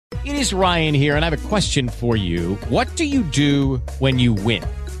It is Ryan here, and I have a question for you. What do you do when you win?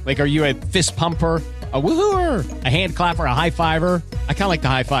 Like, are you a fist pumper, a woo-hooer, a hand clapper, a high fiver? I kind of like the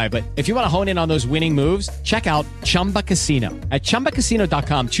high five, but if you want to hone in on those winning moves, check out Chumba Casino. At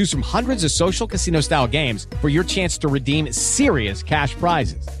ChumbaCasino.com, choose from hundreds of social casino-style games for your chance to redeem serious cash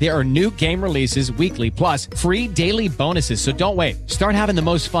prizes. There are new game releases weekly, plus free daily bonuses. So don't wait. Start having the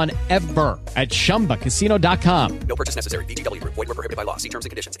most fun ever at ChumbaCasino.com. No purchase necessary. VGW Group. Void where prohibited by law. See terms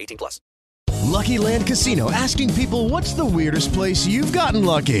and conditions. 18+. Lucky Land Casino, asking people, what's the weirdest place you've gotten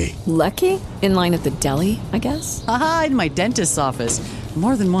lucky? Lucky? In line at the deli, I guess? Aha, in my dentist's office.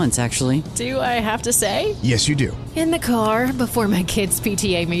 More than once, actually. Do I have to say? Yes, you do. In the car before my kids'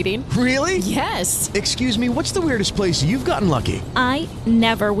 PTA meeting. Really? Yes. Excuse me, what's the weirdest place you've gotten lucky? I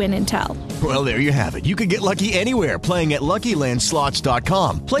never win and tell. Well, there you have it. You can get lucky anywhere, playing at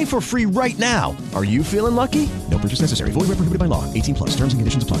LuckyLandSlots.com. Play for free right now. Are you feeling lucky? No purchase necessary. Void where prohibited by law. 18+. Terms and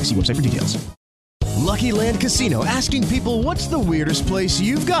conditions apply. See website for details. Lucky Land Casino, asking people, what's the weirdest place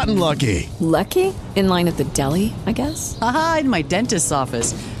you've gotten lucky? Lucky? In line at the deli, I guess? Aha, in my dentist's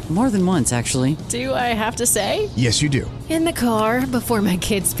office. More than once, actually. Do I have to say? Yes, you do. In the car before my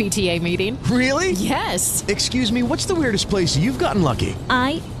kids' PTA meeting. Really? Yes. Excuse me, what's the weirdest place you've gotten lucky?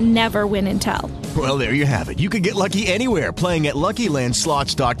 I never win and tell. Well, there you have it. You can get lucky anywhere, playing at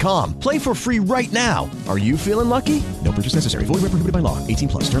LuckyLandSlots.com. Play for free right now. Are you feeling lucky? No purchase necessary. Void where prohibited by law. 18+.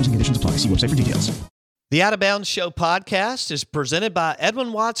 Terms and conditions apply. See website for details. The Out of Bounds Show podcast is presented by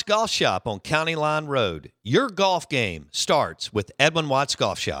Edwin Watts Golf Shop on County Line Road. Your golf game starts with Edwin Watts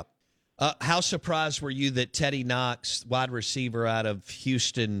Golf Shop. How surprised were you that Teddy Knox, wide receiver out of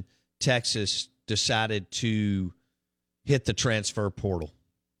Houston, Texas, decided to hit the transfer portal?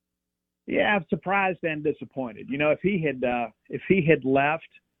 Yeah, I'm surprised and disappointed. You know, if he had left,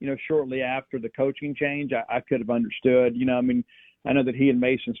 you know, shortly after the coaching change, I could have understood. You know, I mean, I know that he and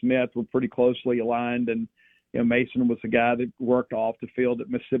Mason Smith were pretty closely aligned, and you know, Mason was the guy that worked off the field at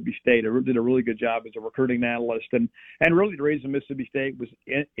Mississippi State. Did a really good job as a recruiting analyst, and really the reason Mississippi State was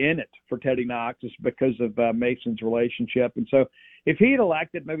in it for Teddy Knox is because of Mason's relationship. And so, if he had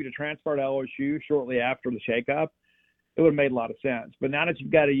elected maybe to transfer to LSU shortly after the shakeup, it would have made a lot of sense. But now that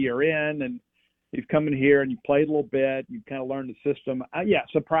you've got a year in and you've come in here and you've played a little bit, you've kind of learned the system. Yeah,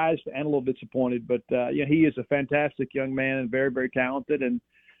 surprised and a little bit disappointed. But, you know, he is a fantastic young man and very, very talented. And,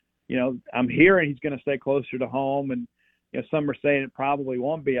 you know, I'm hearing he's going to stay closer to home. And, you know, some are saying it probably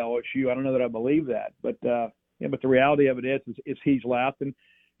won't be LSU. I don't know that I believe that. But, yeah, but the reality of it is he's left. And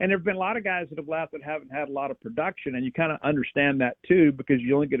there have been a lot of guys that have left that haven't had a lot of production. And you kind of understand that, too, because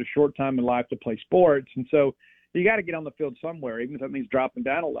you only get a short time in life to play sports. And so, you got to get on the field somewhere, even if that means dropping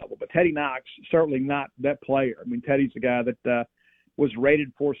down a level. But Teddy Knox, certainly not that player. I mean, Teddy's the guy that was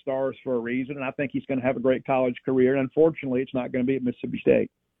rated 4 stars for a reason, and I think he's going to have a great college career. And unfortunately, it's not going to be at Mississippi State.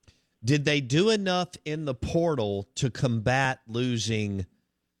 Did they do enough in the portal to combat losing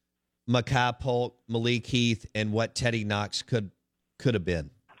Makai Polk, Malik Heath, and what Teddy Knox could have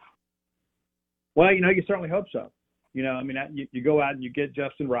been? Well, you know, you certainly hope so. You know, I mean, you go out and you get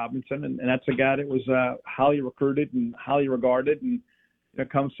Justin Robinson, and that's a guy that was highly recruited and highly regarded, and you know,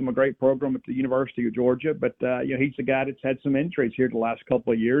 comes from a great program at the University of Georgia. But, you know, he's a guy that's had some injuries here the last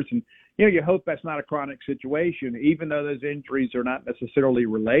couple of years. And, you know, you hope that's not a chronic situation, even though those injuries are not necessarily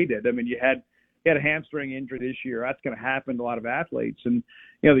related. I mean, you had a hamstring injury this year. That's going to happen to a lot of athletes. And,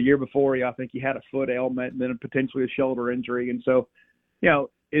 you know, the year before, I think he had a foot ailment and then potentially a shoulder injury. And so, you know,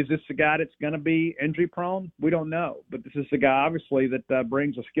 is this a guy that's going to be injury prone? We don't know. But this is a guy, obviously, that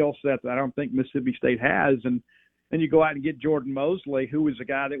brings a skill set that I don't think Mississippi State has. And then you go out and get Jordan Mosley, who was a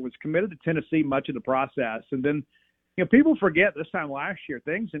guy that was committed to Tennessee much of the process. And then, you know, people forget this time last year,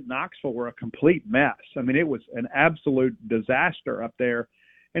 things in Knoxville were a complete mess. I mean, it was an absolute disaster up there.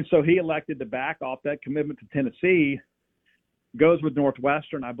 And so he elected to back off that commitment to Tennessee, goes with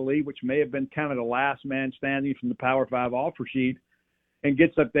Northwestern, I believe, which may have been kind of the last man standing from the Power 5 offer sheet, and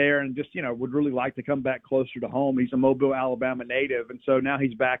gets up there and just, you know, would really like to come back closer to home. He's a Mobile, Alabama native, and so now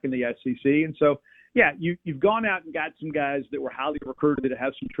he's back in the SEC. And so, yeah, you've gone out and got some guys that were highly recruited that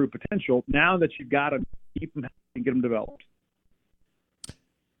have some true potential. Now that you've got to keep them and get them developed.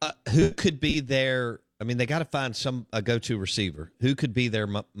 Who could be their – I mean, they got to find a go-to receiver. Who could be their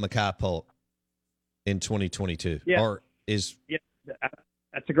Makai Polk in 2022? Yeah. Or is – Yeah,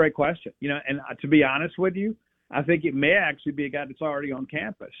 that's a great question. You know, and to be honest with you, I think it may actually be a guy that's already on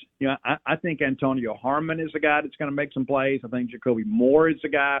campus. You know, I think Antonio Harmon is a guy that's going to make some plays. I think Jacoby Moore is a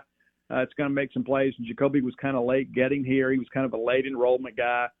guy that's going to make some plays. And Jacoby was kind of late getting here. He was kind of a late enrollment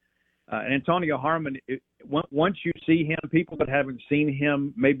guy. And Antonio Harmon, once you see him, people that haven't seen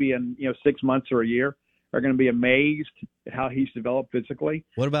him maybe in 6 months or a year, are going to be amazed at how he's developed physically.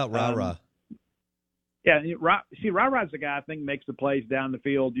 What about Ra-Ra? Yeah, Ra-Ra's the guy I think makes the plays down the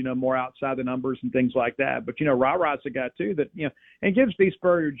field, more outside the numbers and things like that. But, Ra-Ra's the guy, too, that, and gives Steve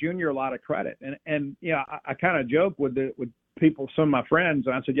Spurrier Jr. a lot of credit. And I kind of joke with people, some of my friends,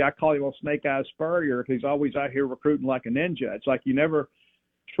 and I said, I call him old Snake Eyes Spurrier because he's always out here recruiting like a ninja. It's like you never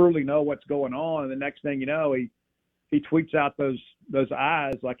truly know what's going on. And the next thing you know, he tweets out those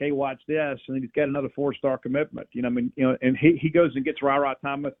eyes like, hey, watch this. And then he's got another 4-star commitment, and he goes and gets Ra-Ra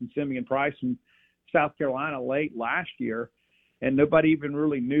Thomas and Simeon Price and South Carolina late last year, and nobody even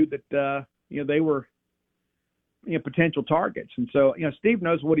really knew that they were potential targets. And so Steve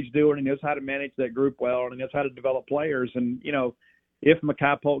knows what he's doing. He knows how to manage that group well, and he knows how to develop players. And if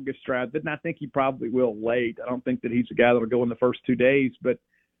Mekhi Polk gets drafted, and I think he probably will late. I don't think that he's a guy that'll go in the first 2 days, but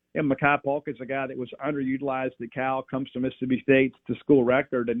Mekhi Polk is a guy that was underutilized at Cal, comes to Mississippi State to school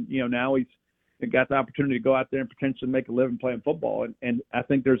record, and now he's got the opportunity to go out there and potentially make a living playing football. And I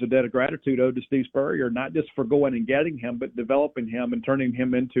think there's a debt of gratitude owed to Steve Spurrier, not just for going and getting him, but developing him and turning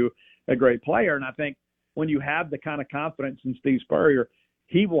him into a great player. And I think when you have the kind of confidence in Steve Spurrier,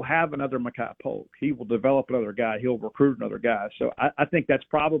 he will have another Mekhi Polk. He will develop another guy. He'll recruit another guy. So I think that's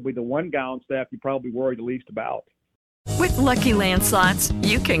probably the one guy on staff you probably worry the least about. With Lucky Land Slots,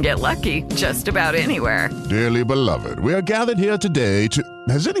 you can get lucky just about anywhere. Dearly beloved, we are gathered here today to...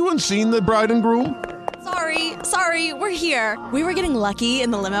 Has anyone seen the bride and groom? Sorry, we're here. We were getting lucky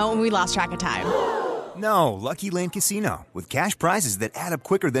in the limo and we lost track of time. No, Lucky Land Casino, with cash prizes that add up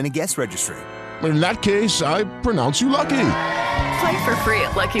quicker than a guest registry. In that case, I pronounce you lucky. Play for free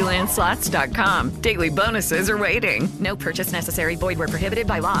at LuckyLandSlots.com. Daily bonuses are waiting. No purchase necessary. Void where prohibited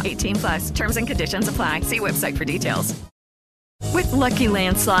by law. 18+. Terms and conditions apply. See website for details. With Lucky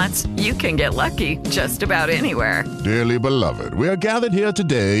Land Slots, you can get lucky just about anywhere. Dearly beloved, we are gathered here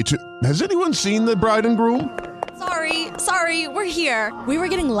today to... Has anyone seen the bride and groom? Sorry, we're here. We were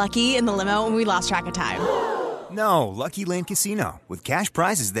getting lucky in the limo and we lost track of time. No, Lucky Land Casino, with cash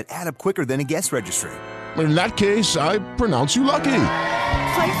prizes that add up quicker than a guest registry. In that case, I pronounce you lucky.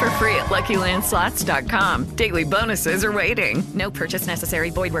 Play for free at LuckyLandSlots.com. Daily bonuses are waiting. No purchase necessary.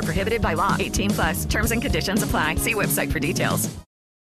 Void where prohibited by law. 18+. Terms and conditions apply. See website for details.